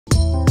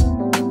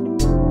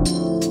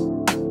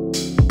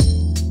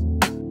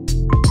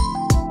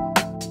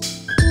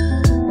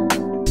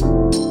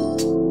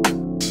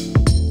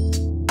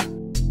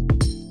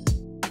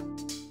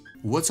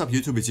What's up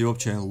YouTube, it's your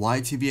channel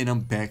YTV and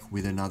I'm back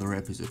with another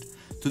episode.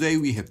 Today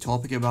we have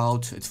topic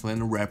about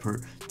Atlanta rapper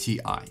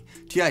T.I.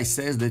 T.I.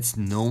 says that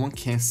no one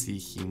can see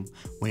him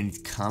when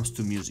it comes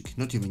to music,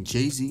 not even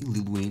Jay-Z,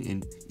 Lil Wayne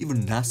and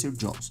even Nasir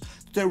Jones.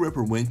 Today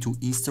rapper went to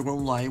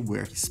Instagram Live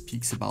where he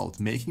speaks about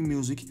making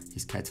music,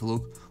 his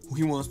catalog, who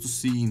he wants to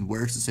see in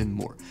Verzuz and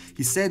more.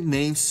 He said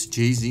names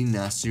Jay-Z,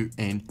 Nasir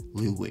and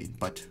Lil Wayne,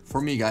 but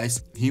for me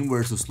guys, him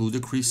versus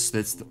Ludacris,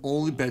 that's the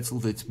only battle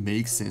that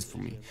makes sense for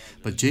me.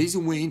 But Jay-Z,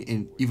 Wayne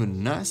and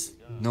even Nas?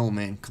 No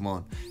man, come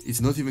on,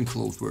 it's not even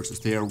close versus.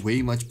 They are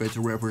way much better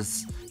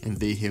rappers and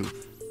they have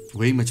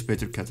way much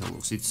better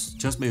catalogs. It's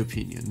just my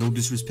opinion. No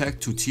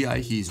disrespect to T.I.,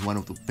 he is one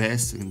of the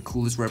best and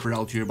coolest rapper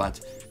out here, but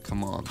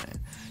come on man.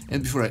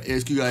 And before I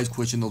ask you guys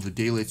question of the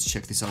day, let's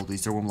check this out, the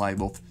Instagram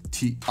Live of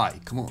T.I.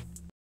 Come on.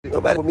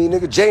 Nobody with me,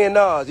 nigga. Jay and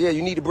Nas, yeah,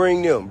 you need to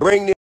bring them.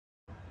 Bring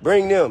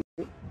them.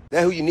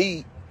 That's who you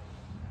need.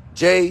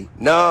 Jay,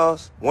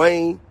 Nas,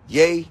 Wayne,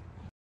 Ye.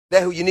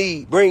 That's who you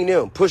need. Bring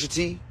them. Pusha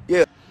T,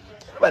 yeah.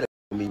 Nobody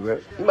with me,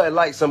 bro. You might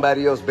like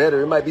somebody else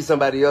better. It might be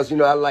somebody else. You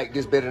know, I like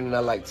this better than I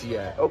like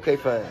T.I. Okay,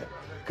 fine.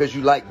 Because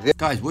you like this.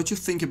 Guys, what you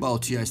think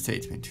about T.I.'s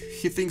statement?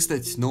 He thinks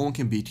that no one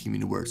can beat him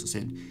in the Verzuz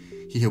and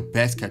he have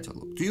best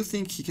catalog. Do you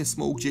think he can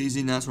smoke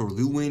Jay-Z, Nas or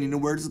Lil Wayne in a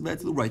Verzuz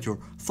battle? Write your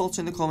thoughts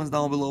in the comments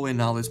down below, and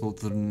now let's move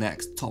to the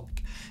next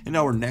topic. And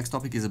our next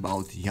topic is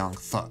about Young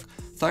Thug.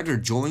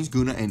 Thugger joins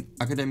Gunna and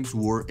Academics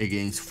war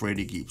against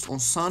Freddie Gibbs. On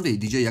Sunday,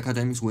 DJ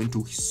Academics went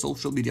to his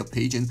social media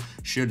page and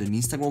shared an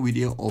Instagram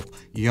video of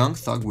Young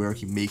Thug where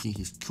he making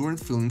his current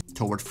feelings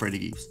toward Freddie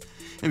Gibbs.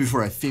 And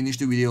before I finish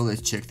the video, let's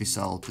check this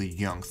out, the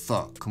Young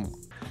Thug. Come on.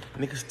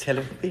 Niggas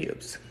telling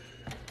fibs.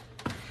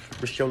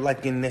 Risk your life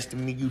getting next to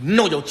me, you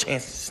know your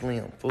chances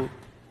slim, fool.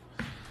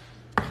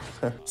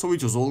 So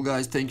it was all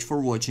guys, thank you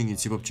for watching.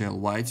 It's hip hop channel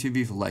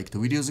YTV. If you like the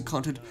videos and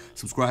content,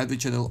 subscribe to the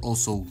channel,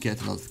 also get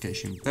the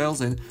notification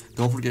bells, and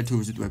don't forget to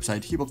visit the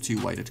website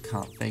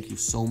hiphopty.com. Thank you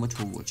so much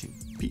for watching.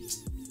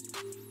 Peace.